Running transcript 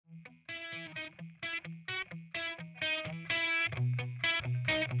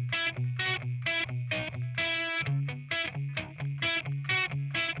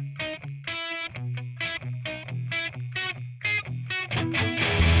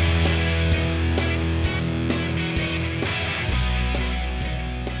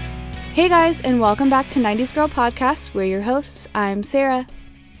Hey guys, and welcome back to 90s Girl Podcast. We're your hosts. I'm Sarah.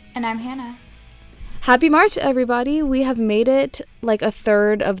 And I'm Hannah. Happy March, everybody. We have made it like a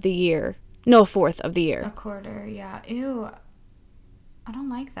third of the year. No, a fourth of the year. A quarter, yeah. Ew. I don't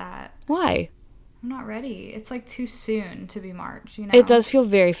like that. Why? I'm not ready. It's like too soon to be March, you know? It does feel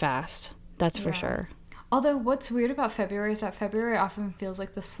very fast. That's for sure. Although what's weird about February is that February often feels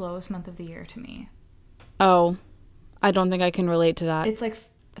like the slowest month of the year to me. Oh, I don't think I can relate to that. It's like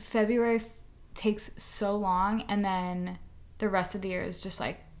February takes so long, and then the rest of the year is just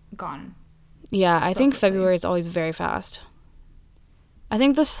like gone. Yeah, I think quickly. February is always very fast. I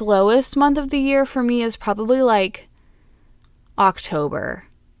think the slowest month of the year for me is probably like October.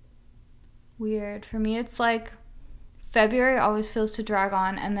 Weird. For me, it's like February always feels to drag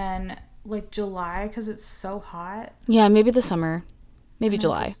on, and then like July, because it's so hot. Yeah, maybe the summer. Maybe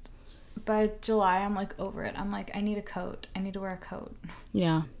July. By July, I'm like over it. I'm like, I need a coat. I need to wear a coat.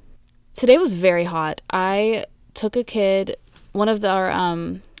 Yeah. Today was very hot. I took a kid, one of our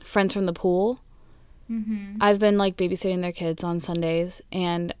friends from the pool. Mm-hmm. I've been like babysitting their kids on Sundays,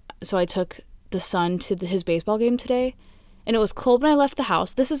 and so I took the son to his baseball game today, and it was cold when I left the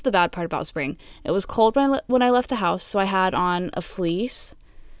house. This is the bad part about spring. It was cold when I left the house, so I had on a fleece,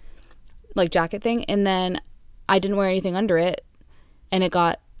 like jacket thing, and then I didn't wear anything under it, and it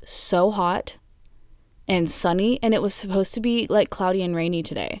got so hot and sunny, and it was supposed to be like cloudy and rainy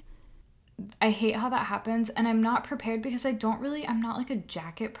today. I hate how that happens, and I'm not prepared because I'm not like a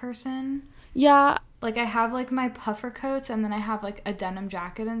jacket person. Yeah. Like I have like my puffer coats, and then I have like a denim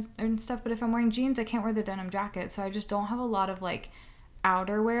jacket and stuff, but if I'm wearing jeans, I can't wear the denim jacket, so I just don't have a lot of like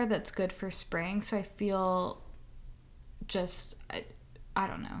outerwear that's good for spring, so I feel just, I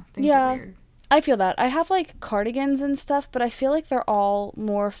don't know, things are weird. I feel that. I have like cardigans and stuff, but I feel like they're all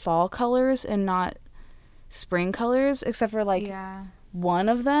more fall colors and not spring colors, except for like one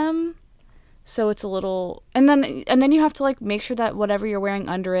of them. So it's a little, and then you have to like make sure that whatever you're wearing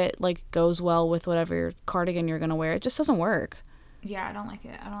under it like goes well with whatever cardigan you're gonna wear. It just doesn't work. Yeah, I don't like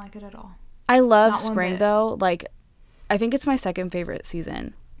it. I don't like it at all. I love spring though. Like, I think it's my second favorite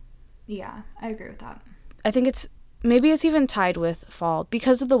season. Yeah, I agree with that. I think maybe it's even tied with fall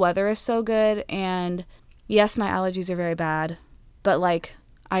because of the weather is so good, and yes, my allergies are very bad, but like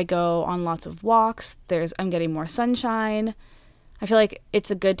I go on lots of walks. I'm getting more sunshine. I feel like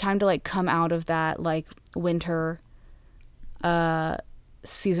it's a good time to like come out of that like winter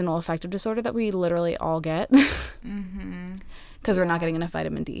seasonal affective disorder that we literally all get because we're not getting enough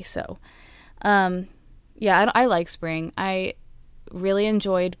vitamin D. So I like spring. I really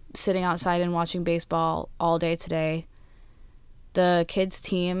enjoyed sitting outside and watching baseball all day today. The kids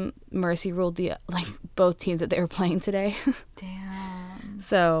team mercy ruled both teams that they were playing today. Damn.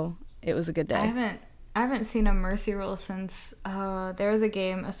 So it was a good day. I haven't seen a mercy rule since there was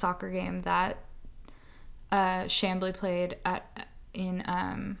a soccer game that Chambly played in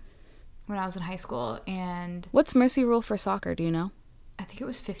when I was in high school, and what's mercy rule for soccer? Do you know? I think it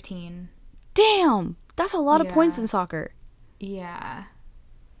was 15. Damn, that's a lot of points in soccer. Yeah.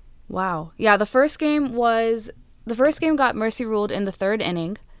 Wow. Yeah, the first game got mercy ruled in the third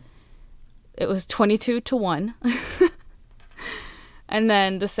inning. It was 22-1. And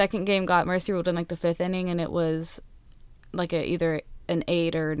then the second game got mercy ruled in like the fifth inning, and it was like either an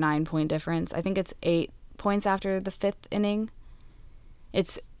 8 or 9 point difference. I think it's 8 points after the fifth inning.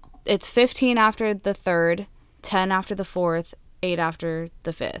 It's 15 after the third, 10 after the fourth, 8 after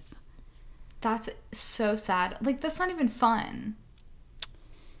the fifth. That's so sad. Like, that's not even fun.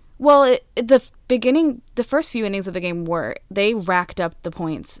 Well, the first few innings of the game they racked up the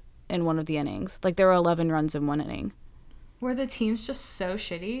points in one of the innings. Like, there were 11 runs in one inning. Were the teams just so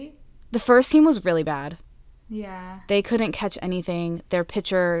shitty? The first team was really bad. Yeah. They couldn't catch anything. Their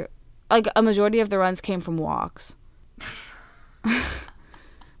pitcher, like, a majority of the runs came from walks.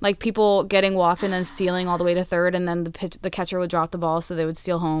 Like, people getting walked and then stealing all the way to third, and then the catcher would drop the ball so they would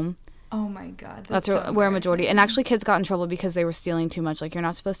steal home. Oh my God. That's so where a majority. And actually, kids got in trouble because they were stealing too much. Like, you're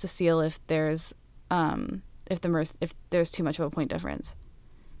not supposed to steal if there's if there's too much of a point difference.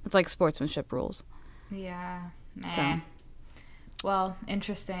 It's like sportsmanship rules. Yeah. Meh. So. Well,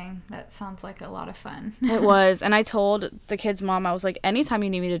 interesting. That sounds like a lot of fun. It was. And I told the kid's mom, I was like, anytime you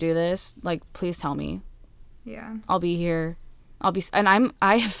need me to do this, like, please tell me. Yeah. I'll be here.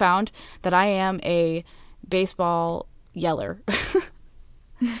 I have found that I am a baseball yeller.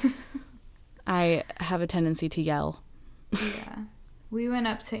 I have a tendency to yell. Yeah. We went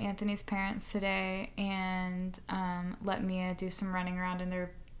up to Anthony's parents today and let Mia do some running around in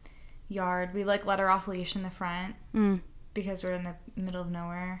their yard. We let her off leash in the front because we're in the middle of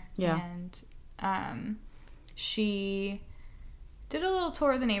nowhere. Yeah. And she Did a little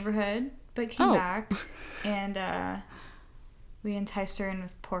tour of the neighborhood, but came back. And we enticed her in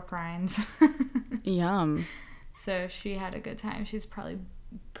with pork rinds. Yum. So she had a good time. She's probably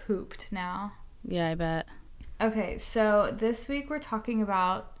pooped now. Yeah, I bet. Okay, so this week we're talking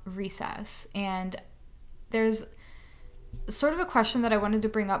about recess. And there's sort of a question that I wanted to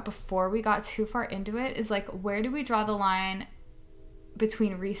bring up before we got too far into it is like, where do we draw the line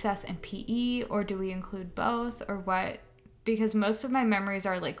between recess and PE, or do we include both, or what? Because most of my memories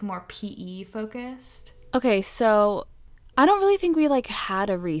are like more PE focused. Okay, so I don't really think we like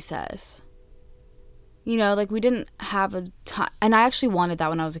had a recess. You know, like we didn't have a time, and I actually wanted that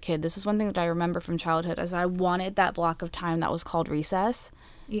when I was a kid. This is one thing that I remember from childhood, is I wanted that block of time that was called recess.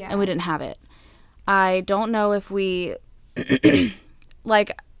 Yeah. And we didn't have it. I don't know if we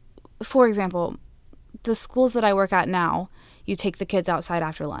like, for example, the schools that I work at now, you take the kids outside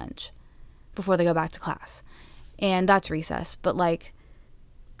after lunch before they go back to class. And that's recess. But, like,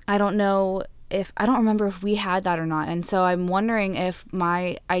 I don't remember if we had that or not. And so I'm wondering if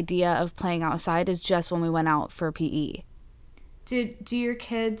my idea of playing outside is just when we went out for PE. Did your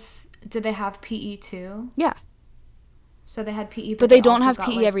kids, did they have PE too? Yeah. So they had PE, but they don't have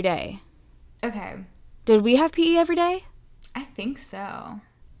PE every day. Okay. Did we have PE every day? I think so.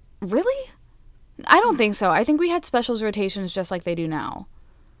 Really? I don't think so. I think we had specials rotations just like they do now.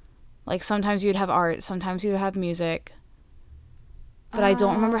 Like, sometimes you'd have art, sometimes you'd have music. But I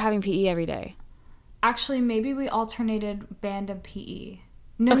don't remember having PE every day. Actually, maybe we alternated band and PE.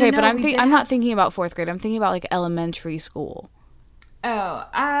 But I'm not thinking about 4th grade. I'm thinking about, like, elementary school. Oh,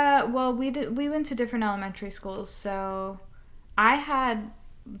 well, we went to different elementary schools, so I had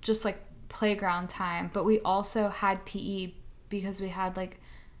just, like, playground time, but we also had PE because we had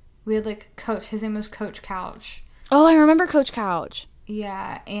Coach. His name was Coach Couch. Oh, I remember Coach Couch.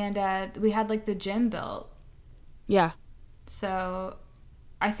 Yeah, and we had, like, the gym built. Yeah. So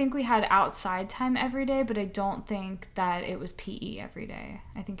I think we had outside time every day, but I don't think that it was PE every day.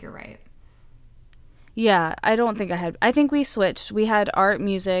 I think you're right. Yeah, I think we switched. We had art,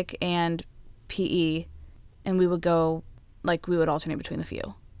 music, and PE, and we would alternate between the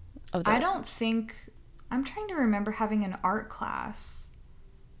few of those. I'm trying to remember having an art class.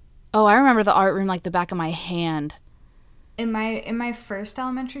 Oh, I remember the art room like the back of my hand. In my first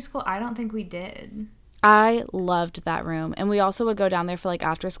elementary school, I don't think we did. I loved that room. And we also would go down there for like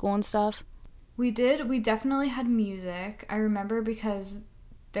after school and stuff. We did. We definitely had music. I remember because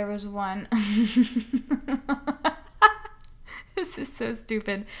there was one. This is so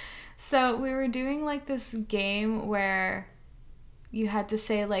stupid. So we were doing like this game where you had to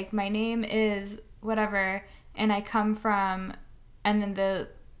say like, my name is whatever, and I come from, and then the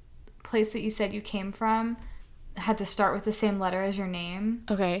place that you said you came from had to start with the same letter as your name.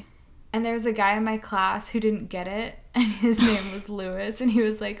 Okay. And there was a guy in my class who didn't get it, and his name was Lewis, and he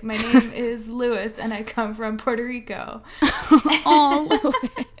was like, my name is Lewis, and I come from Puerto Rico. Oh,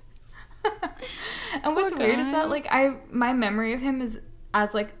 Lewis. And what's weird is that, like, my memory of him is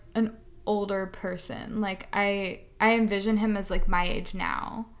as, like, an older person. Like, I envision him as, like, my age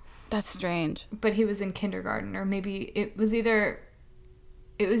now. That's strange. But he was in kindergarten, or maybe it was either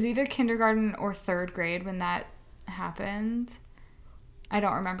kindergarten or 3rd grade when that happened. I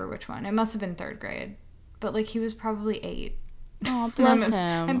don't remember which one. It must have been 3rd grade. But, like, he was probably 8. Oh, bless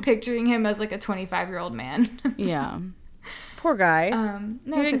him. I'm picturing him as, like, a 25-year-old man. Yeah. Poor guy.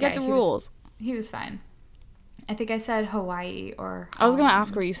 No, he didn't get the rules. He was fine. I think I said Hawaii or Holland. I was going to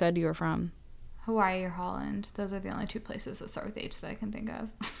ask where you said you were from. Hawaii or Holland. Those are the only 2 places that start with H that I can think of.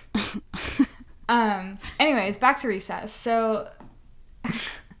 Anyways, back to recess. So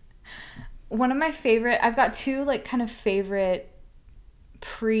one of my favorite, I've got 2 like kind of favorite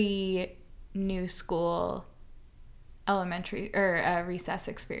pre-new school elementary or recess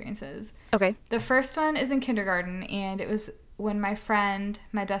experiences. Okay. The first one is in kindergarten, and it was when my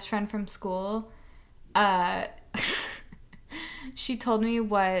best friend from school, she told me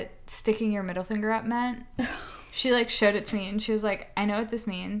what sticking your middle finger up meant. She like showed it to me, and she was like, I know what this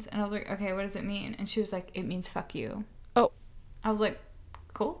means. And I was like, okay, what does it mean? And she was like, it means fuck you. Oh. I was like,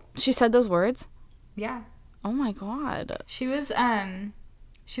 cool. She said those words? Yeah. Oh my God. She was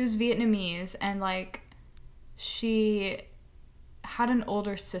Vietnamese, and like she had an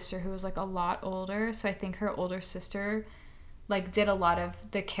older sister who was like a lot older, so I think her older sister like did a lot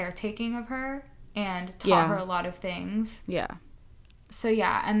of the caretaking of her and taught her a lot of things. Yeah. So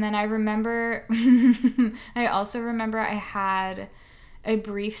yeah, and then I remember I also remember I had a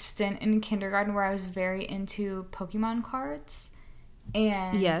brief stint in kindergarten where I was very into Pokemon cards.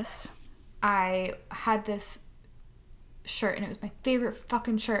 And yes, I had this shirt, and it was my favorite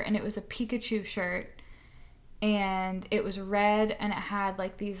fucking shirt, and it was a Pikachu shirt. and it was red, and it had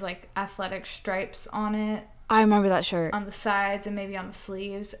like these like athletic stripes on it. I remember that shirt. On the sides and maybe on the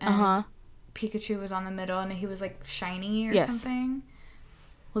sleeves, and Pikachu was on the middle, and he was like shiny or something.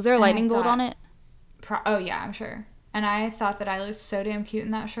 Was there a lightning bolt on it? Oh yeah, I'm sure. And I thought that I looked so damn cute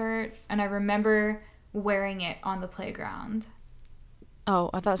in that shirt, and I remember wearing it on the playground. Oh,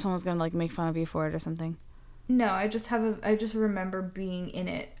 I thought someone was gonna like make fun of you for it or something. No, I just remember being in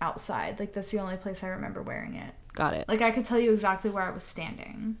it outside. Like, that's the only place I remember wearing it. Got it. Like, I could tell you exactly where I was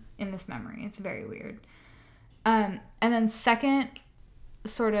standing in this memory. It's very weird. And then second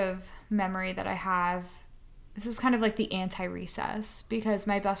sort of memory that I have, this is kind of like the anti-recess, because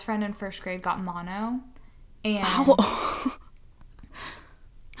my best friend in first grade got mono. And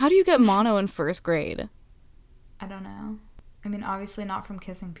how do you get mono in first grade? I don't know. I mean, obviously not from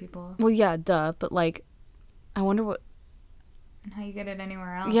kissing people. Well, yeah, duh. But, like, I wonder what... And how you get it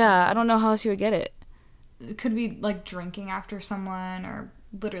anywhere else. Yeah, I don't know how else you would get it. It could be, like, drinking after someone or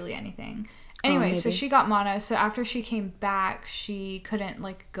literally anything. Anyway, so she got mono. So after she came back, she couldn't,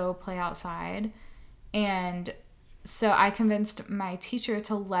 like, go play outside. And so I convinced my teacher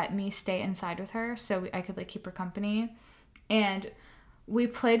to let me stay inside with her so I could, like, keep her company. And we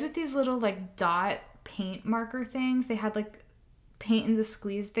played with these little, like, dot paint marker things. They had, like, paint in the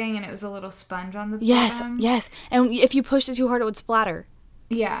squeeze thing, and it was a little sponge on the bottom. Yes. And if you pushed it too hard, it would splatter.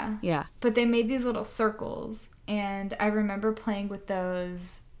 Yeah. Yeah. But they made these little circles, and I remember playing with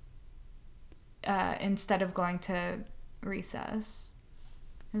those instead of going to recess.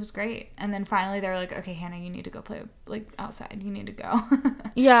 It was great. And then finally they were like, okay, Hannah, you need to go play, like, outside. You need to go.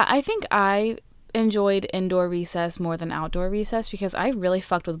 Yeah, I think I enjoyed indoor recess more than outdoor recess because I really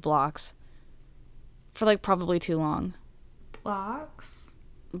fucked with blocks for, like, probably too long. Blocks?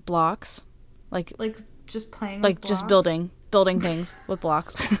 Like just playing like with blocks? Just building things with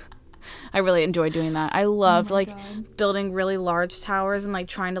blocks. I really enjoyed doing that. I loved building really large towers and like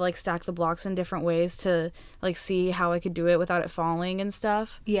trying to like stack the blocks in different ways to like see how I could do it without it falling and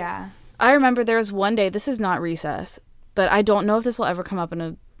stuff. Yeah. I remember there was one day, this is not recess, but I don't know if this will ever come up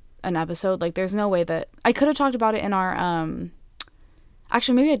in an episode. Like, there's no way that I could have talked about it in our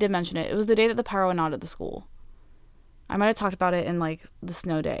actually maybe I did mention it. It was the day that the power went out at the school. I might have talked about it in, like, the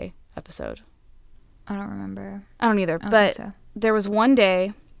snow day episode. I don't remember. I don't either. But there was one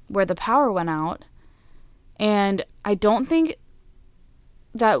day where the power went out, and I don't think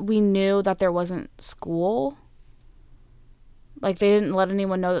that we knew that there wasn't school. Like, they didn't let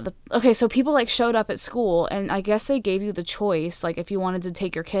anyone know that okay, so people, like, showed up at school, and I guess they gave you the choice, like, if you wanted to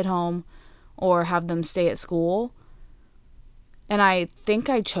take your kid home or have them stay at school. And I think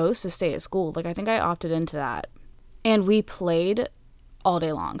I chose to stay at school. Like, I think I opted into that. And we played all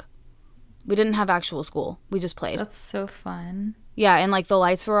day long. We didn't have actual school. We just played. That's so fun. Yeah, and like the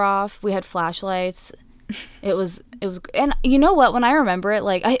lights were off. We had flashlights. It was, and you know what? When I remember it,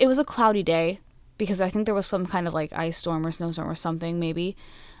 like it was a cloudy day because I think there was some kind of like ice storm or snowstorm or something maybe.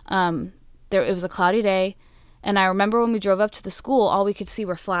 It was a cloudy day, and I remember when we drove up to the school, all we could see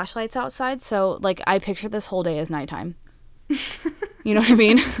were flashlights outside. So like I pictured this whole day as nighttime. You know what I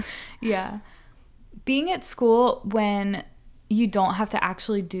mean? Yeah. Being at school when you don't have to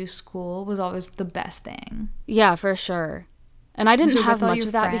actually do school was always the best thing. Yeah, for sure. And I didn't have much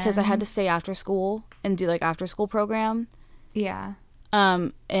of that because I had to stay after school and do like after school program. Yeah.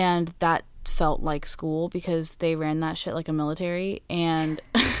 And that felt like school because they ran that shit like a military. And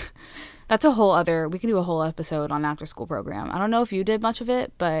that's we can do a whole episode on after school program. I don't know if you did much of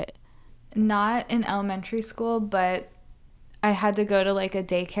it, but. Not in elementary school, but I had to go to like a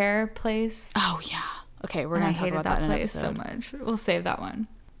daycare place. Oh yeah. Okay, we're gonna talk about that in an episode. So much. We'll save that one.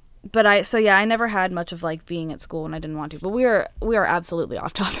 But I never had much of like being at school when I didn't want to. But we are absolutely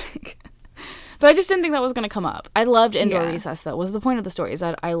off topic. But I just didn't think that was gonna come up. I loved indoor recess though. Was the point of the story is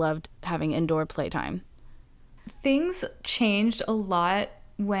that I loved having indoor playtime. Things changed a lot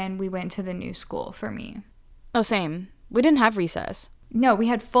when we went to the new school for me. Oh, same. We didn't have recess. No, we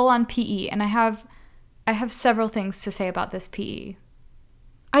had full on PE, and I have several things to say about this PE.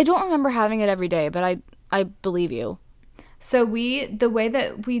 I don't remember having it every day, but I believe you. So the way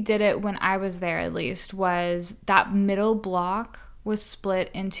that we did it when I was there at least was that middle block was split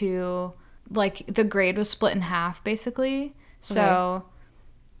into, like, the grade was split in half basically. So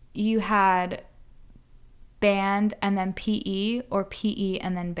you had band and then PE, or PE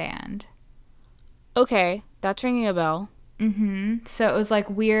and then band. Okay, that's ringing a bell. Mm-hmm. So it was like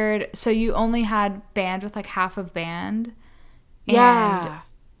weird. So you only had band with like half of band. Yeah.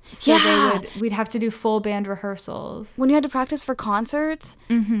 So we'd have to do full band rehearsals. When you had to practice for concerts,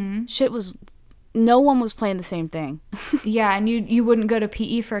 mm-hmm. shit was no one was playing the same thing. Yeah, and you wouldn't go to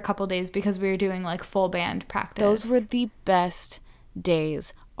PE for a couple days because we were doing like full band practice. Those were the best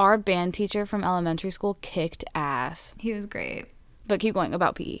days. Our band teacher from elementary school kicked ass. He was great. But keep going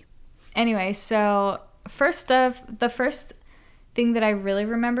about PE. Anyway, so the first thing that I really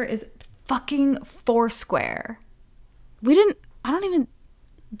remember is fucking Foursquare.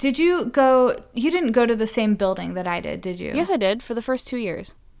 Did you go? You didn't go to the same building that I did you? Yes, I did for the first 2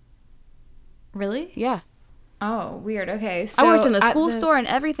 years. Really? Yeah. Oh, weird. Okay. So I worked in the school store and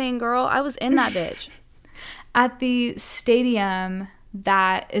everything, girl. I was in that bitch. At the stadium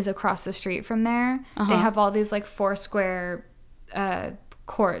that is across the street from there, they have all these like Foursquare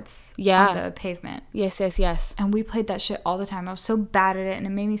courts on the pavement. Yes. And we played that shit all the time. I was so bad at it and it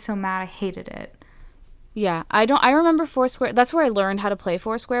made me so mad. I hated it. Yeah. I remember Foursquare. That's where I learned how to play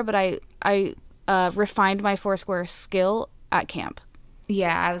Foursquare, but I refined my Foursquare skill at camp.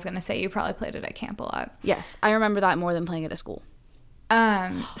 Yeah, I was going to say you probably played it at camp a lot. Yes, I remember that more than playing it at school.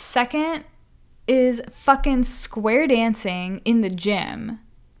 Second is fucking square dancing in the gym.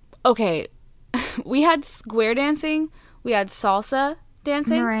 Okay, we had square dancing, we had salsa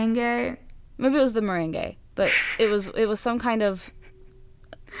dancing. Merengue. Maybe it was the merengue, but it was some kind of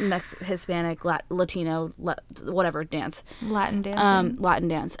Hispanic, Latino, whatever dance. Latin dancing. Latin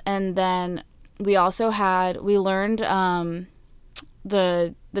dance. And then we learned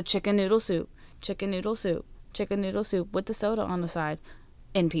the chicken noodle soup with the soda on the side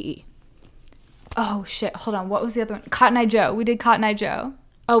in PE. Oh shit, hold on, what was the other one? Cotton Eye Joe. We did Cotton Eye Joe.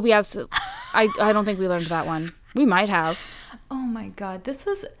 Oh, we absolutely I don't think we learned that one. We might have. Oh my god, this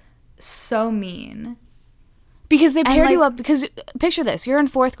was so mean. Because they paired you up, because picture this, you're in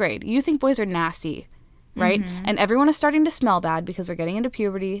 4th grade, you think boys are nasty, right? Mm-hmm. And everyone is starting to smell bad because they're getting into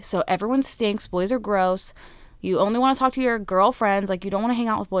puberty, so everyone stinks, boys are gross. You only want to talk to your girlfriends, like you don't want to hang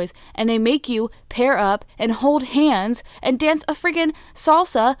out with boys. And they make you pair up and hold hands and dance a friggin'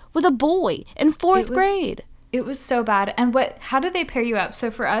 salsa with a boy in 4th grade. It was so bad. And how did they pair you up?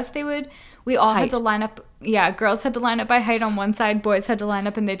 So for us, we all had to line up. Yeah, girls had to line up by height on one side, boys had to line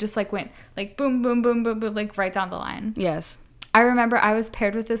up, and they just like went like boom, boom, boom, boom, boom, like right down the line. Yes. I remember I was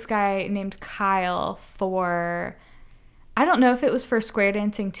paired with this guy named Kyle for... I don't know if it was for square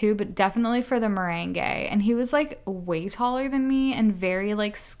dancing too, but definitely for the merengue. And he was like way taller than me and very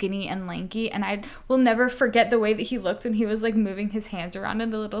like skinny and lanky. And I will never forget the way that he looked when he was like moving his hands around in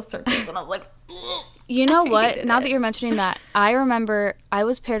the little circles. And I was like, ugh. You know what? Now that you're mentioning that, I remember I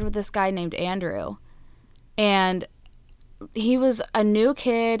was paired with this guy named Andrew. And he was a new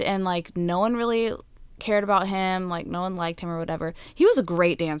kid and like no one really cared about him. Like no one liked him or whatever. He was a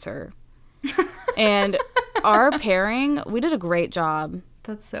great dancer. And our pairing, we did a great job.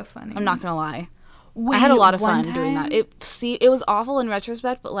 That's so funny. I'm not gonna lie. I had a lot of fun doing that. It was awful in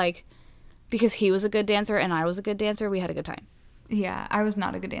retrospect, but like because he was a good dancer and I was a good dancer, we had a good time. Yeah, I was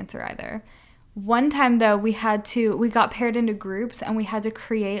not a good dancer either. One time though, we got paired into groups and we had to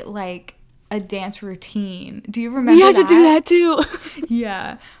create like a dance routine. Do you remember that? We had to do that too.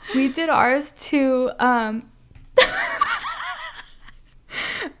 Yeah. We did ours to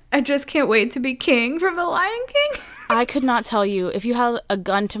I just can't wait to be king from The Lion King. I could not tell you. If you had a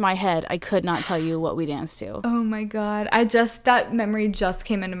gun to my head, I could not tell you what we danced to. Oh my god. That memory just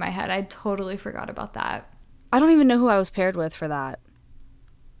came into my head. I totally forgot about that. I don't even know who I was paired with for that.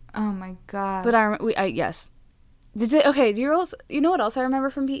 Oh my god. But yes. Okay, do you know what else I remember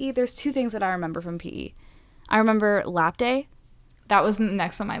from PE? There's 2 things that I remember from PE. I remember lap day. That was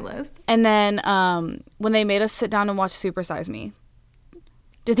next on my list. And then when they made us sit down and watch Super Size Me.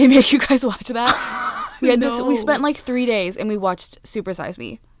 Did they make you guys watch that? We spent like 3 days and we watched Super Size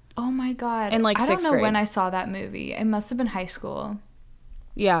Me. Oh my god. In like 6th grade. I don't know when I saw that movie. It must have been high school.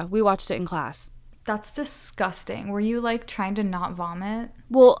 Yeah, we watched it in class. That's disgusting. Were you like trying to not vomit?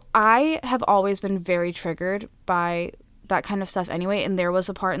 Well, I have always been very triggered by that kind of stuff anyway, and there was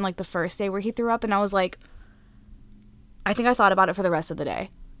a part in like the first day where he threw up and I was like, I think I thought about it for the rest of the day.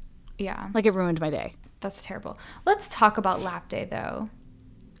 Yeah. Like it ruined my day. That's terrible. Let's talk about lap day though.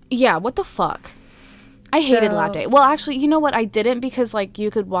 Yeah, what the fuck? I hated lap day. Well, actually, you know what? I didn't because like you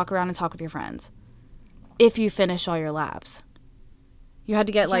could walk around and talk with your friends if you finish all your laps. You had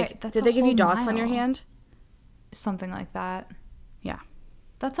to get did they give you dots on your hand? Something like that. Yeah.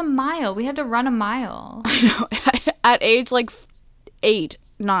 That's a mile. We had to run a mile. I know. At age like 8,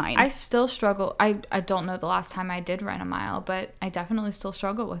 9. I still struggle. I don't know the last time I did run a mile, but I definitely still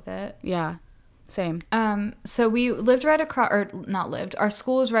struggle with it. Yeah. Same. So we lived right across, or not lived, our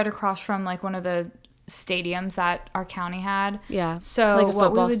school was right across from like one of the stadiums that our county had. Yeah. So like a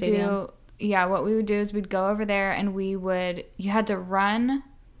football stadium. What we would do is we'd go over there and you had to run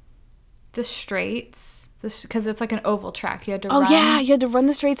the straights, because it's like an oval track. You had to run. Oh, yeah. You had to run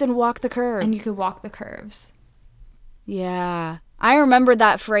the straights and walk the curves. And you could walk the curves. Yeah. I remember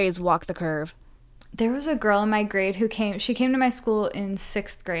that phrase, walk the curve. There was a girl in my grade she came to my school in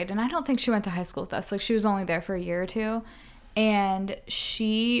 6th grade, and I don't think she went to high school with us. Like, she was only there for a year or two. And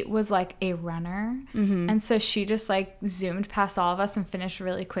she was like a runner. Mm-hmm. And so she just like zoomed past all of us and finished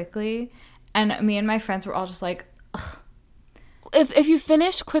really quickly. And me and my friends were all just like, ugh. If you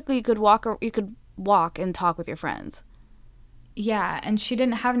finished quickly, you could walk and talk with your friends. Yeah, and she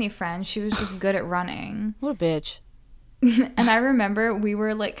didn't have any friends. She was just good at running. What a bitch. And I remember we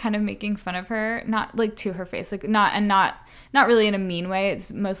were like kind of making fun of her, not like to her face, like not really in a mean way.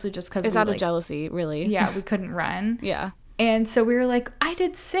 It's mostly just because it's out of jealousy, really. Yeah, we couldn't run. Yeah. And so we were like, I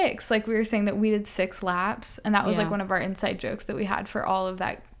did 6. Like, we were saying that we did 6 laps, and that was like one of our inside jokes that we had for all of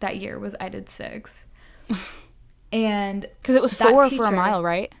that year was I did 6. And because it was 4 for a mile,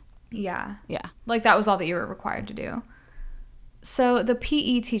 right? Yeah. Yeah. Like, that was all that you were required to do. So the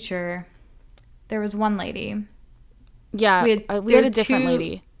PE teacher, there was one lady. Yeah, we had a different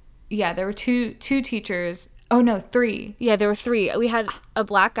lady. Yeah, there were two teachers. Oh, no, 3. Yeah, there were 3. We had a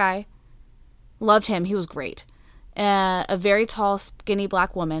black guy. Loved him. He was great. A very tall, skinny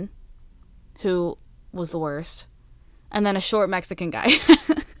black woman who was the worst. And then a short Mexican guy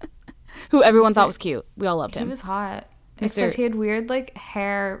who everyone thought was cute. We all loved him. He was hot. Except he had weird, like,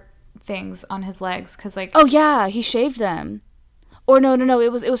 hair things on his legs. Cause, like... Oh, yeah. He shaved them. Or no.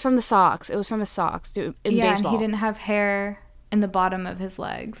 It was from the socks. It was from his socks in baseball. And he didn't have hair in the bottom of his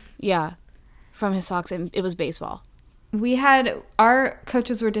legs. Yeah. From his socks. It was baseball. Our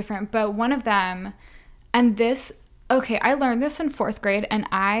coaches were different, but one of them... And this... Okay, I learned this in 4th grade, and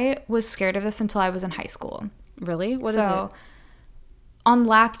I was scared of this until I was in high school. Really? What is it? On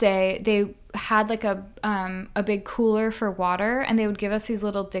lap day, they had like a big cooler for water, and they would give us these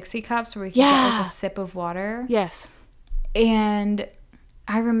little Dixie cups where we could get like a sip of water. Yes. And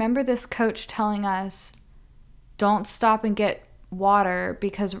I remember this coach telling us, don't stop and get water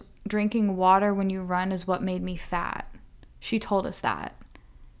because drinking water when you run is what made me fat. She told us that.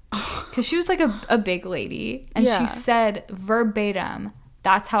 Because she was like a big lady. And she said verbatim,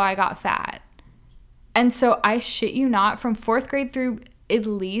 that's how I got fat. And so I shit you not, from 4th grade through at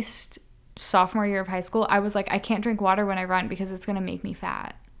least sophomore year of high school, I was like, I can't drink water when I run because it's going to make me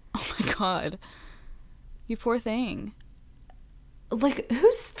fat. Oh my God. You poor thing. Like,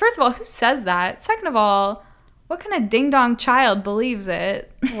 first of all, who says that? Second of all, what kind of ding-dong child believes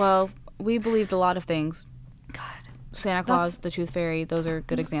it? Well, we believed a lot of things. God. Santa Claus, the Tooth Fairy, those are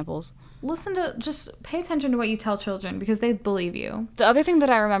good examples. Just pay attention to what you tell children because they believe you. The other thing that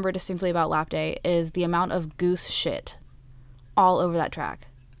I remember distinctly about lap day is the amount of goose shit all over that track.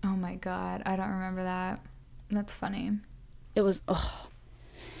 Oh my God, I don't remember that. That's funny. It was, ugh.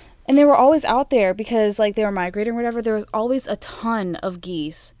 And they were always out there because, like, they were migrating or whatever. There was always a ton of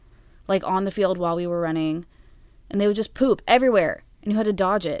geese, like, on the field while we were running. And they would just poop everywhere, and you had to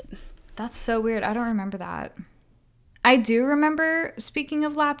dodge it. That's so weird. I don't remember that. I do remember, speaking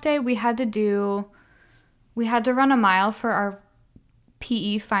of lap day, we had to run a mile for our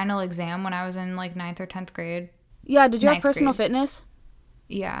PE final exam when I was in, like, 9th or 10th grade. Yeah, did you have personal fitness?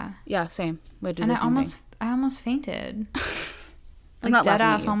 Yeah. Yeah, same. We had to do and the same thing. I almost fainted. Like, dead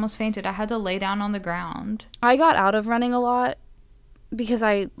ass almost fainted. I had to lay down on the ground. I got out of running a lot because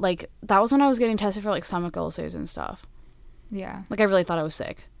that was when I was getting tested for, like, stomach ulcers and stuff. Yeah. Like, I really thought I was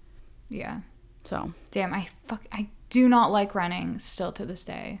sick. Yeah. So. Damn, I do not like running still to this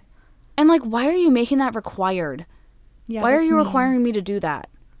day. And, like, why are you making that required? Yeah, why are you requiring me to do that?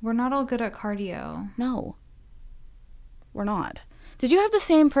 We're not all good at cardio. No. We're not. Did you have the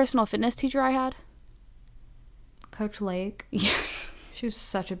same personal fitness teacher I had? Coach Lake? Yes. She was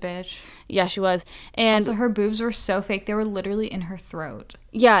such a bitch. Yeah, she was. And also, her boobs were so fake. They were literally in her throat.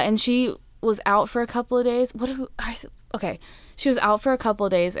 Yeah, and she was out for a couple of days. Okay. She was out for a couple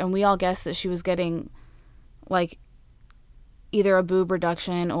of days, and we all guessed that she was getting, like, either a boob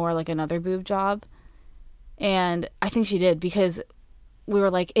reduction or, like, another boob job. And I think she did, because we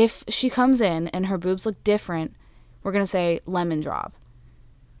were like, if she comes in and her boobs look different, we're going to say lemon drop.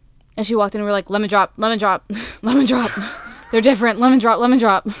 And she walked in and we were like, lemon drop, lemon drop, lemon drop. They're different. Lemon drop, lemon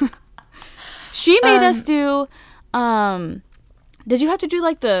drop. She made us do, did you have to do,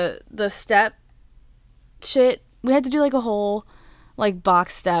 like, the step shit? We had to do, like, a whole, like,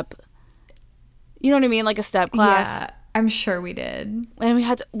 box step. You know what I mean? Like a step class. Yeah, I'm sure we did.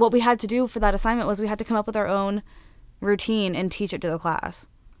 And what we had to do for that assignment was we had to come up with our own routine and teach it to the class.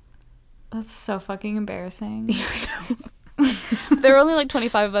 That's so fucking embarrassing. Yeah, I know. There were only like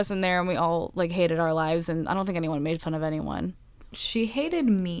 25 of us in there, and we all like hated our lives, and I don't think anyone made fun of anyone. she hated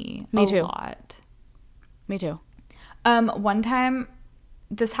me Me a too. lot. Me too. One time,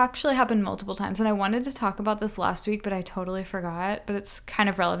 this actually happened multiple times, and I wanted to talk about this last week, but I totally forgot, but it's kind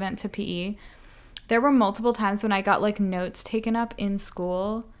of relevant to PE. There were multiple times when I got like notes taken up in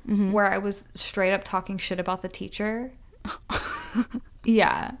school where I was straight up talking shit about the teacher.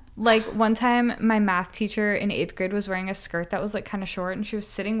 Yeah. Like one time my math teacher in 8th grade was wearing a skirt that was like kind of short, and she was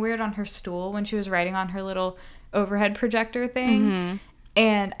sitting weird on her stool when she was writing on her little overhead projector thing.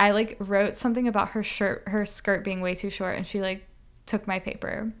 And I like wrote something about her skirt being way too short, and she like took my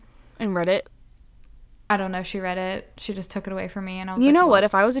paper. And read it? I don't know if she read it. She just took it away from me, and I was You like, know well, what?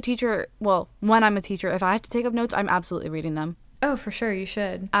 If I was a teacher, well, when I'm a teacher, if I have to take up notes, I'm absolutely reading them. oh, for sure, you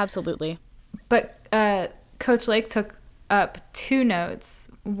should. Absolutely. But Coach Lake took up 2 notes.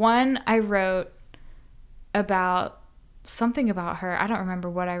 One I wrote about something about her. I don't remember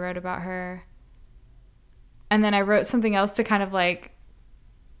what I wrote about her. And then I wrote something else to kind of like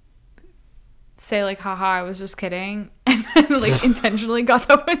say like, haha, I was just kidding. And then like intentionally got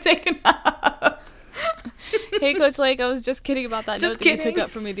that one taken up. Hey, Coach Lake, I was just kidding about that Just note that you kidding. took up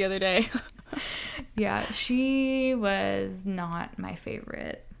for me the other day. Yeah, she was not my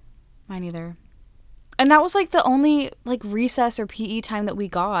favorite. Mine either. And that was like the only like recess or PE time that we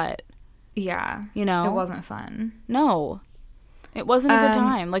got. Yeah. You know? It wasn't fun. No. It wasn't a good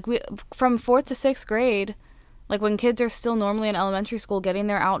time. Like we from 4th to 6th grade, like when kids are still normally in elementary school getting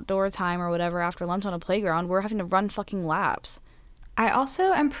their outdoor time or whatever after lunch on a playground, we're having to run fucking laps. I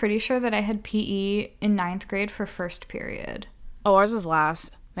also am pretty sure that I had PE in 9th grade for first period. Oh, ours was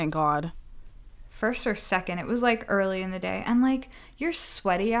last. Thank God. First or second. It was like early in the day. And like you're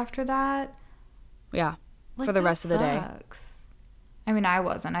sweaty after that. Yeah. Like, for the that rest of the day. sucks. I mean, I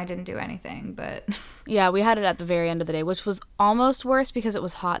wasn't. I didn't do anything, but Yeah, we had it at the very end of the day, which was almost worse because it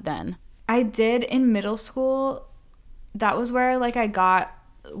was hot then. I did in middle school. That was where like I got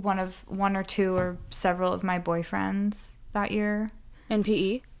one or two or several of my boyfriends that year. In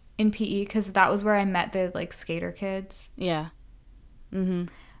PE? In PE, because that was where I met the like skater kids. Yeah. Mm-hmm.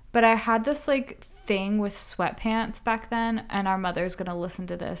 But I had this like thing with sweatpants back then, and our mother's gonna listen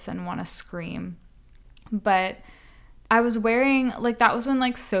to this and want to scream. But I was wearing like, that was when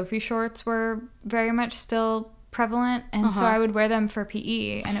like Sophie shorts were very much still prevalent, and so I would wear them for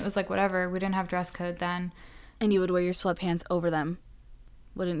PE, and it was like whatever. We didn't have dress code then. And you would wear your sweatpants over them,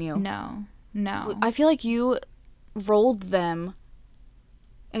 wouldn't you? No. I feel like you rolled them.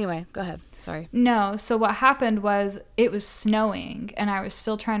 Anyway, go ahead. Sorry. No, so what happened was it was snowing, and I was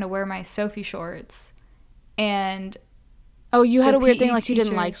still trying to wear my Sophie shorts. And Oh, you had the a weird thing PE like you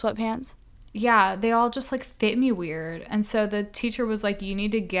didn't teacher- like sweatpants? yeah, they all just like fit me weird. And so the teacher was like, you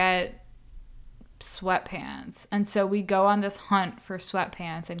need to get sweatpants. And so we go on this hunt for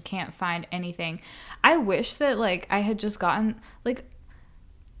sweatpants and can't find anything. I wish that like I had just gotten like,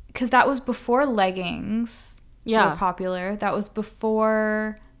 because that was before leggings were popular. That was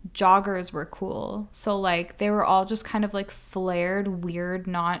before joggers were cool. So like they were all just kind of like flared, weird,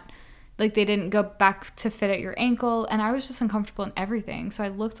 not like they didn't go back to fit at your ankle, and I was just uncomfortable in everything. So I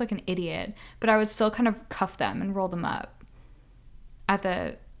looked like an idiot, but I would still kind of cuff them and roll them up at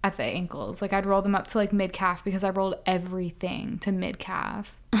the ankles. Like I'd roll them up to like mid calf, because I rolled everything to mid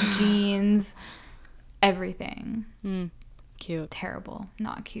calf. Jeans, everything. Cute. Terrible.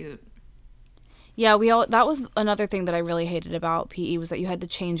 Not cute. Yeah, that was another thing that I really hated about PE, was that you had to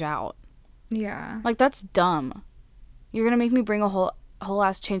change out. Yeah. Like, that's dumb. You're going to make me bring a whole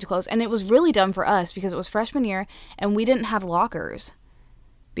ass change of clothes. And it was really dumb for us because it was freshman year and we didn't have lockers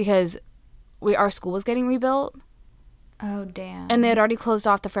because our school was getting rebuilt. Oh, damn. And they had already closed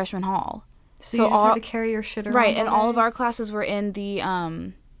off the freshman hall. So you just had to carry your shit around. Right, and all of our classes were in the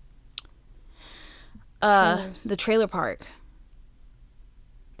trailer park.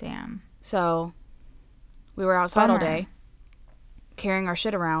 Damn. So we were outside all Bummer. day carrying our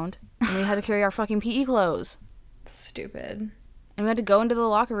shit around, and we had to carry our fucking PE clothes. Stupid. And we had to go into the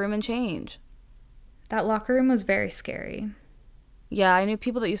locker room and change. That locker room was very scary. Yeah, I knew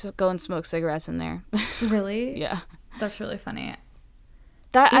people that used to go and smoke cigarettes in there. Really? Yeah. That's really funny.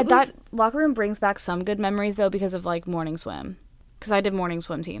 That locker room brings back some good memories, though, because of, like, morning swim. Because I did morning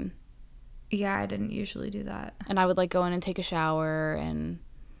swim team. Yeah, I didn't usually do that. And I would, like, go in and take a shower and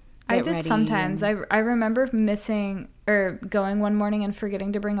I get did ready sometimes. and- I remember missing or going one morning and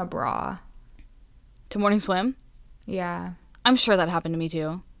forgetting to bring a bra. To morning swim? Yeah. I'm sure that happened to me,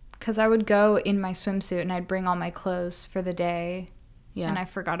 too. Because I would go in my swimsuit and I'd bring all my clothes for the day. Yeah. And I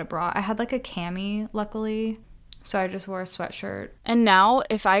forgot a bra. I had like a cami, luckily. So I just wore a sweatshirt. And now,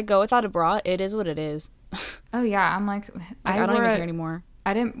 if I go without a bra, it is what it is. Oh, yeah. I'm like, I don't even care anymore.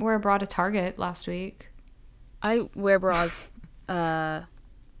 I didn't wear a bra to Target last week. I wear bras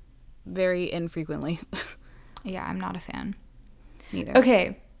very infrequently. Yeah, I'm not a fan. Neither.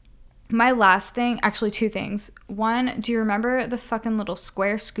 Okay. My last thing, actually 2 things. One, do you remember the fucking little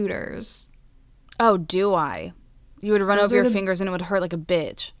square scooters? Oh, do I? You would run Those over are your the- fingers and it would hurt like a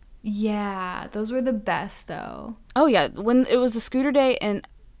bitch. Yeah, those were the best though. Oh, yeah. When it was the scooter day, and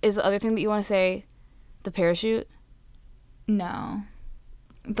is the other thing that you want to say the parachute? No.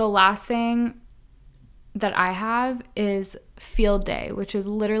 The last thing that I have is field day, which is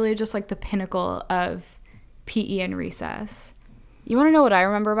literally just like the pinnacle of PE and recess. You want to know what I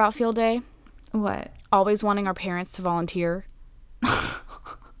remember about field day? What? Always wanting our parents to volunteer.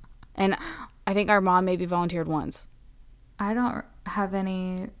 And I think our mom maybe volunteered once. I don't have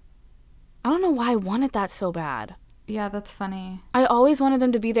any. I don't know why I wanted that so bad. Yeah, that's funny. I always wanted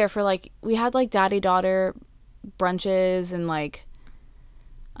them to be there for like, we had like daddy-daughter brunches and like,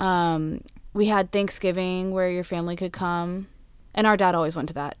 we had Thanksgiving where your family could come. And our dad always went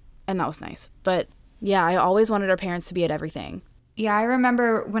to that. And that was nice. But yeah, I always wanted our parents to be at everything. Yeah, I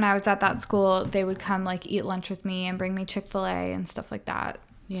remember when I was at that school, they would come like eat lunch with me and bring me Chick-fil-A and stuff like that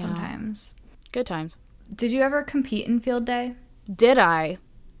sometimes. Good times. Did you ever compete in field day? Did I?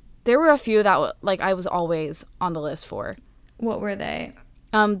 There were a few that like I was always on the list for. What were they?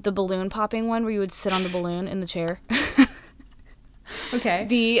 The balloon popping one where you would sit on the balloon in the chair. Okay.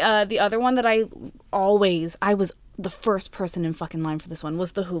 The other one that I was the first person in fucking line for this one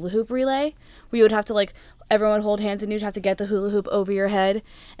was the hula hoop relay, where you would have to like, everyone would hold hands and you'd have to get the hula hoop over your head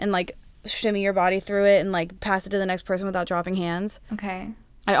and like shimmy your body through it and like pass it to the next person without dropping hands. Okay.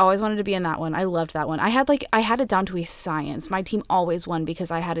 I always wanted to be in that one. I loved that one. I had it down to a science. My team always won because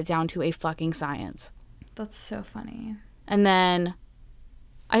I had it down to a fucking science. That's so funny. And then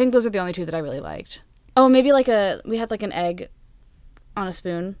I think those are the only 2 that I really liked. Oh, maybe like we had like an egg on a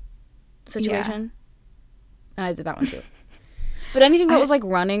spoon situation. And I did that one too. But anything that was like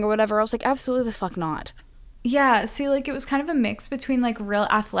running or whatever, I was like, absolutely the fuck not. Yeah, see, like it was kind of a mix between like real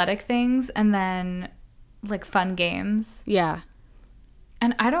athletic things and then like fun games. Yeah.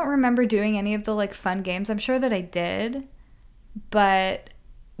 And I don't remember doing any of the like fun games. I'm sure that I did. But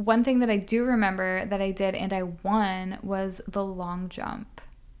one thing that I do remember that I did and I won was the long jump.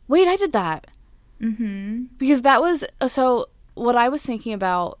 Wait, I did that. Mm-hmm. Because that was, so what I was thinking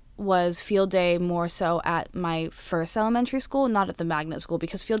about was field day more so at my first elementary school, not at the magnet school,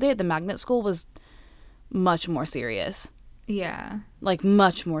 because field day at the magnet school was much more serious. Yeah. Like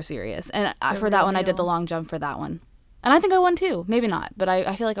much more serious. And for that one, I did the long jump for that one. And I think I won too. Maybe not, but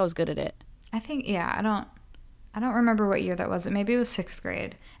I feel like I was good at it. I think, yeah, I don't remember what year that was. Maybe it was 6th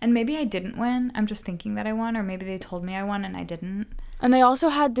grade. And maybe I didn't win. I'm just thinking that I won, or maybe they told me I won and I didn't. And they also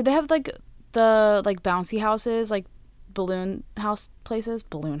did they have like the like bouncy houses, like balloon house places?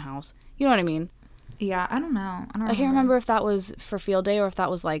 Balloon house. You know what I mean? Yeah, I don't know. I can't remember if that was for field day or if that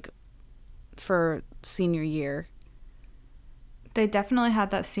was like for senior year. They definitely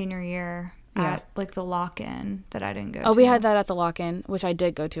had that senior year at like the lock-in that I didn't go to. Oh, we had that at the lock-in, which I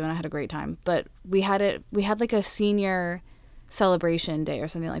did go to and I had a great time. But we had like a senior celebration day or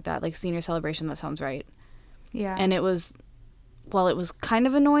something like that. Like senior celebration, that sounds right. Yeah. And it was kind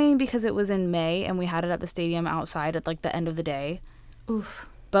of annoying because it was in May and we had it at the stadium outside at like the end of the day. Oof.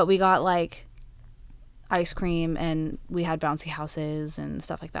 But we got like ice cream and we had bouncy houses and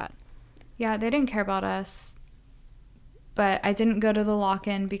stuff like that. Yeah, they didn't care about us. But I didn't go to the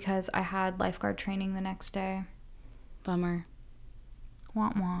lock-in because I had lifeguard training the next day. Bummer.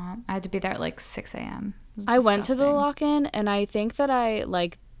 Womp womp. I had to be there at like 6 a.m. I went to the lock-in and I think that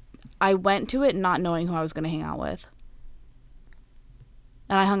I went to it not knowing who I was going to hang out with.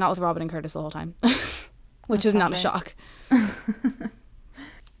 And I hung out with Robin and Curtis the whole time, which is not a shock.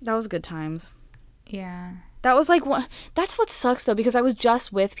 That was good times. Yeah. That was like that's what sucks though, because I was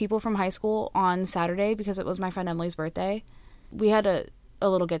just with people from high school on Saturday because it was my friend Emily's birthday. We had a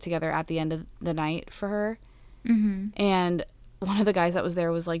little get together at the end of the night for her. Mm-hmm. And one of the guys that was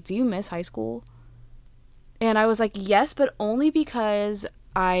there was like, "Do you miss high school?" And I was like, "Yes, but only because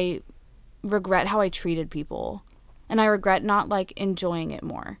I regret how I treated people. And I regret not like enjoying it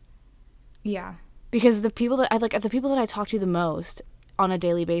more." Yeah. Because the people that I talk to the most on a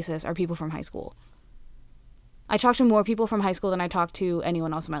daily basis are people from high school. I talk to more people from high school than I talk to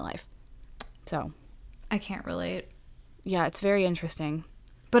anyone else in my life. So, I can't relate. Yeah, it's very interesting.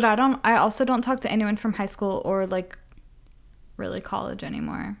 But I also don't talk to anyone from high school or like really college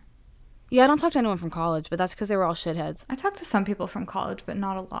anymore. Yeah, I don't talk to anyone from college, but that's because they were all shitheads. I talk to some people from college, but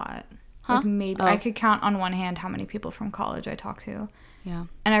not a lot. Huh? Like maybe I could count on one hand how many people from college I talk to. Yeah.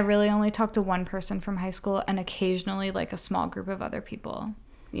 And I really only talk to one person from high school and occasionally like a small group of other people.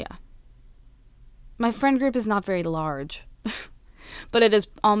 Yeah. My friend group is not very large. But it is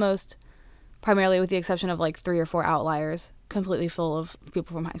almost primarily, with the exception of like 3 or 4 outliers, completely full of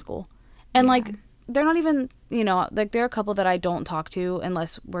people from high school. And like, they're not even, you know, like there are a couple that I don't talk to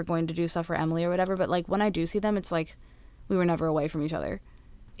unless we're going to do stuff for Emily or whatever. But like when I do see them, it's like we were never away from each other.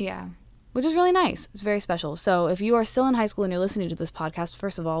 Yeah. Which is really nice. It's very special. So if you are still in high school and you're listening to this podcast,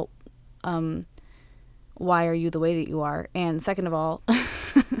 first of all, why are you the way that you are? And second of all,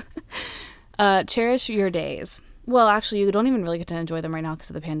 cherish your days. Well, actually, you don't even really get to enjoy them right now because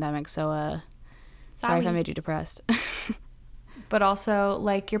of the pandemic. So sorry if I made you depressed. But also,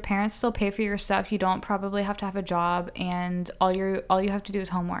 like, your parents still pay for your stuff. You don't probably have to have a job, and all you have to do is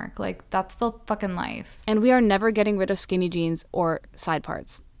homework. Like, that's the fucking life. And we are never getting rid of skinny jeans or side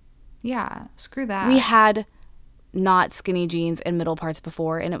parts. Yeah, screw that. We had not skinny jeans and middle parts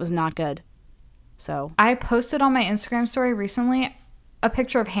before, and it was not good. So I posted on my Instagram story recently a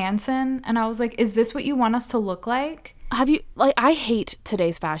picture of Hanson, and I was like, is this what you want us to look like? Have you, like, I hate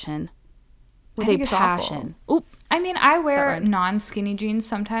today's fashion with a passion. Oop. I mean, I wear non-skinny jeans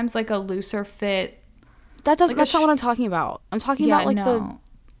sometimes, like a looser fit. That's not what I'm talking about. I'm talking about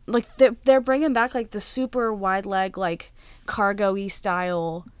like they're bringing back like the super wide leg, like cargo-y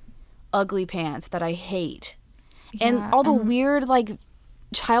style ugly pants that I hate. Yeah, and all the weird like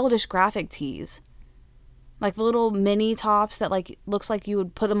childish graphic tees. Like the little mini tops that like looks like you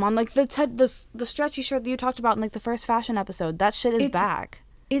would put them on, like the stretchy shirt that you talked about in like the first fashion episode. That shit is back.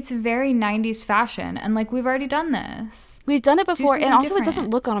 It's very 90s fashion, and like we've already done this. We've done it before, and also it doesn't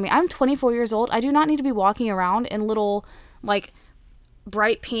look good on me. I'm 24 years old. I do not need to be walking around in little like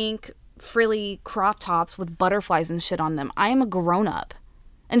bright pink frilly crop tops with butterflies and shit on them. I am a grown up,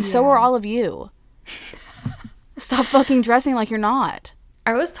 and so are all of you. Stop fucking dressing like you're not.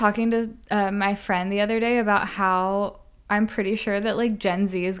 I was talking to my friend the other day about how I'm pretty sure that like Gen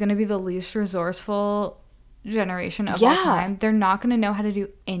Z is going to be the least resourceful generation of all time. They're not going to know how to do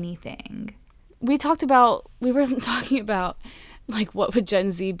anything. We were talking about like what would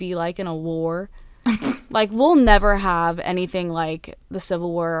Gen Z be like in a war. Like we'll never have anything like the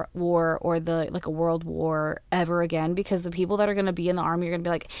Civil War or the like a world war ever again, because the people that are going to be in the army are going to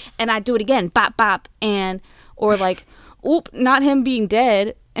be like, and I do it again, bop bop, and or like oop, not him being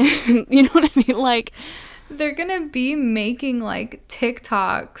dead. You know what I mean? Like they're going to be making like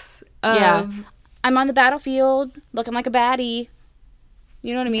TikToks of I'm on the battlefield looking like a baddie.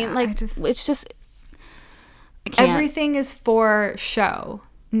 You know what I mean? Like, it's just... Everything is for show.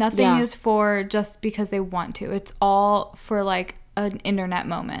 Nothing is for just because they want to. It's all for, like, an internet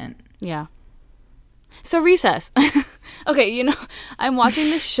moment. Yeah. So, Recess. Okay, you know, I'm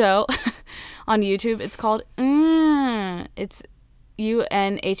watching this show on YouTube. It's called... It's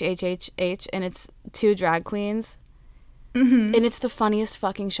UNHHHH, and it's 2 drag queens. Mm-hmm. And it's the funniest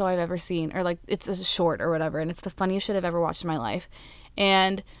fucking show I've ever seen, or like it's a short or whatever, and it's the funniest shit I've ever watched in my life.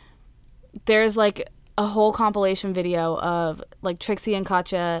 And there's like a whole compilation video of like Trixie and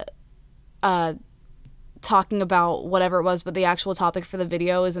Katya talking about whatever it was, but the actual topic for the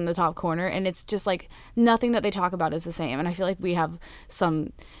video is in the top corner, and it's just like nothing that they talk about is the same. And I feel like we have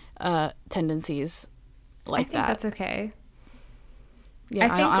some tendencies like that. That's okay. Yeah,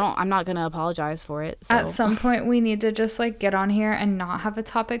 I'm not gonna apologize for it. So. At some point, we need to just like get on here and not have a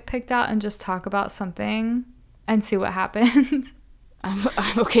topic picked out and just talk about something and see what happens. I'm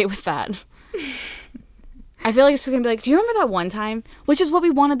okay with that. I feel like it's just gonna be like, do you remember that one time? Which is what we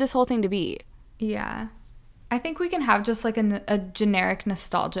wanted this whole thing to be. Yeah, I think we can have just like a generic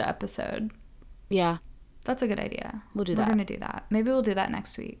nostalgia episode. Yeah, that's a good idea. We'll do that. We're gonna do that. Maybe we'll do that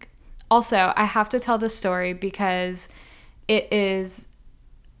next week. Also, I have to tell this story because it is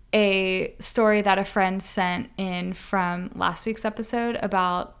a story that a friend sent in from last week's episode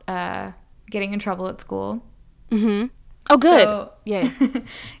about getting in trouble at school. Mm-hmm. Oh, good. So, yeah.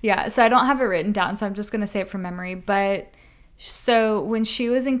 Yeah, so I don't have it written down, so I'm just going to say it from memory. But so when she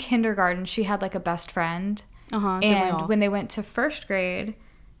was in kindergarten, she had like a best friend. And when they went to first grade,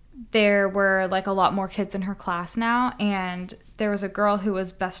 there were like a lot more kids in her class now. And there was a girl who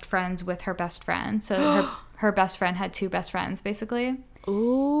was best friends with her best friend. So her best friend had 2 best friends, basically.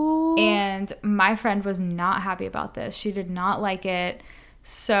 Ooh. And my friend was not happy about this. She did not like it.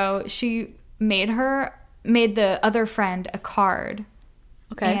 So she made the other friend a card.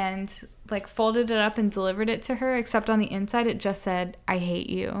 Okay. And like folded it up and delivered it to her, except on the inside it just said, "I hate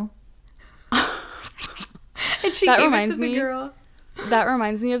you." And she gave it to the girl. That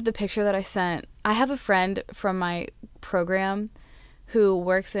reminds me of the picture that I sent. I have a friend from my program who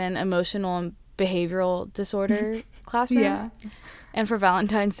works in emotional and behavioral disorder classroom. Yeah. And for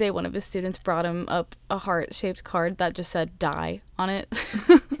Valentine's Day, one of his students brought him up a heart-shaped card that just said "die" on it.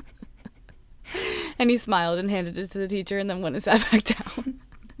 And he smiled and handed it to the teacher and then went and sat back down.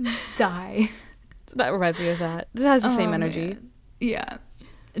 Die. So that reminds me of that. This has the same energy. Man. Yeah.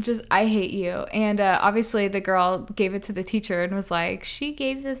 Just, I hate you. And obviously the girl gave it to the teacher and was like, she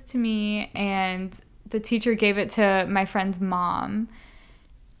gave this to me. And the teacher gave it to my friend's mom.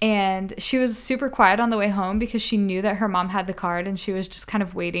 And she was super quiet on the way home because she knew that her mom had the card and she was just kind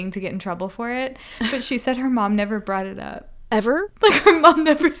of waiting to get in trouble for it. But she said her mom never brought it up. Ever? Like, her mom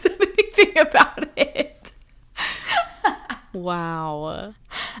never said anything about it. Wow.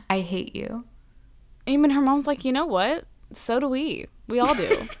 I hate you. Even her mom's like, you know what? So do we. We all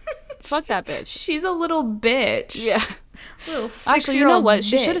do. Fuck that bitch. She's a little bitch. Yeah. Little 6-year-old Actually, you know what? bitch.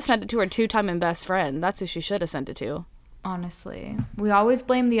 She should have sent it to her two-time and best friend. That's who she should have sent it to. Honestly. We always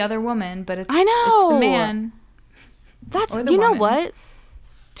blame the other woman, but I know. it's the man. That's, Or the you know woman. what?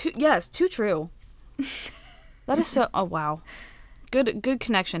 Too true. That is so, oh wow. Good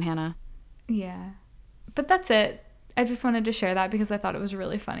connection, Hannah. Yeah. But that's it. I just wanted to share that because I thought it was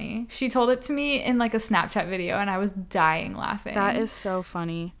really funny. She told it to me in like a Snapchat video and I was dying laughing. That is so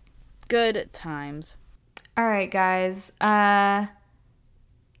funny. Good times. All right, guys.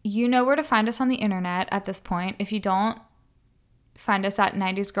 You know where to find us on the internet at this point. If you don't, find us at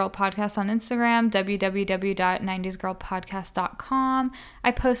 90s Girl Podcast on Instagram, www.90sgirlpodcast.com.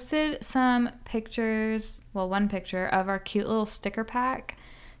 I posted some pictures, well, one picture of our cute little sticker pack.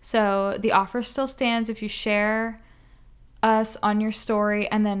 So the offer still stands if you share us on your story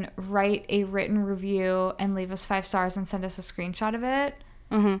and then write a written review and leave us 5 stars and send us a screenshot of it.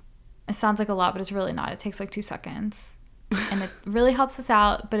 Mm-hmm. It sounds like a lot, but it's really not. It takes like 2 seconds. And it really helps us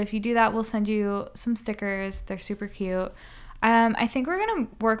out. But if you do that, we'll send you some stickers. They're super cute. I think we're going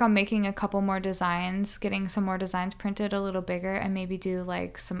to work on making a couple more designs, getting some more designs printed a little bigger, and maybe do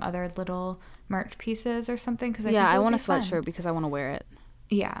like some other little merch pieces or something. Cause I want a sweatshirt because I want to wear it.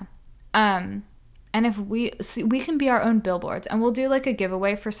 Yeah. And if we can be our own billboards, and we'll do like a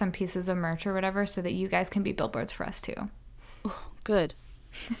giveaway for some pieces of merch or whatever so that you guys can be billboards for us too. Ooh, good.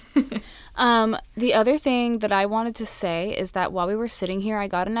 The other thing that I wanted to say is that while we were sitting here, I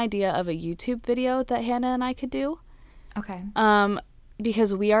got an idea of a YouTube video that Hannah and I could do. Okay.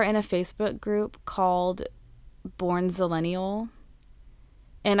 Because we are in a Facebook group called Born Zillennial,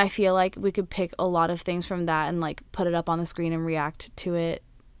 and I feel like we could pick a lot of things from that and like put it up on the screen and react to it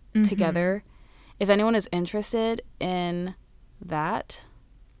together. If anyone is interested in that,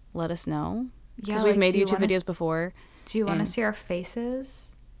 let us know. Because we've made YouTube videos before. Do you want to see our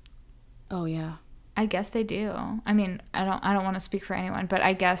faces? Oh yeah. I guess they do. I mean, I don't want to speak for anyone, but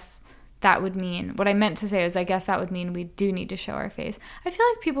I guess that would mean, what I meant to say is I guess that would mean we do need to show our face. I feel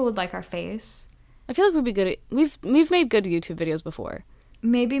like people would like our face. I feel like we'd be good at, we've made good YouTube videos before.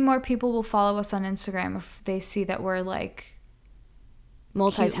 Maybe more people will follow us on Instagram if they see that we're like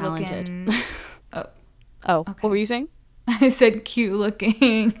multi-talented. Oh, okay. What were you saying? I said cute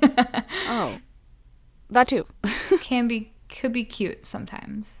looking. Oh, that too. Could be cute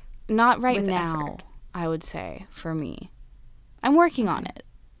sometimes. Not right now, effort. I would say, for me. I'm working on it.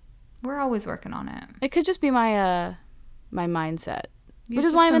 We're always working on it. It could just be my my mindset, which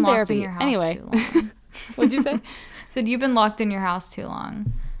is why I'm in therapy. Anyway, what'd you say? Said you've been locked in your house too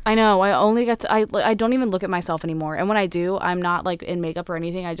long. I know. I only got to. I don't even look at myself anymore. And when I do, I'm not like in makeup or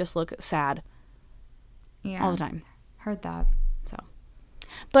anything. I just look sad. Yeah. All the time. Heard that. So,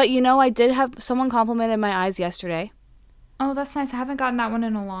 but you know, I did have someone complimented my eyes yesterday. Oh, that's nice. I haven't gotten that one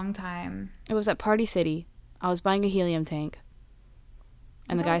in a long time. It was at Party City. I was buying a helium tank.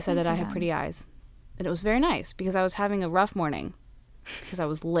 And the guy said that I had pretty eyes. And it was very nice because I was having a rough morning because I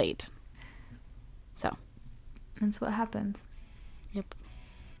was late. So. That's what happens. Yep.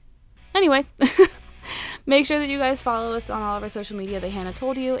 Anyway, make sure that you guys follow us on all of our social media that Hannah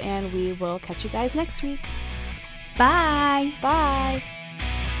told you, and we will catch you guys next week. Bye. Bye.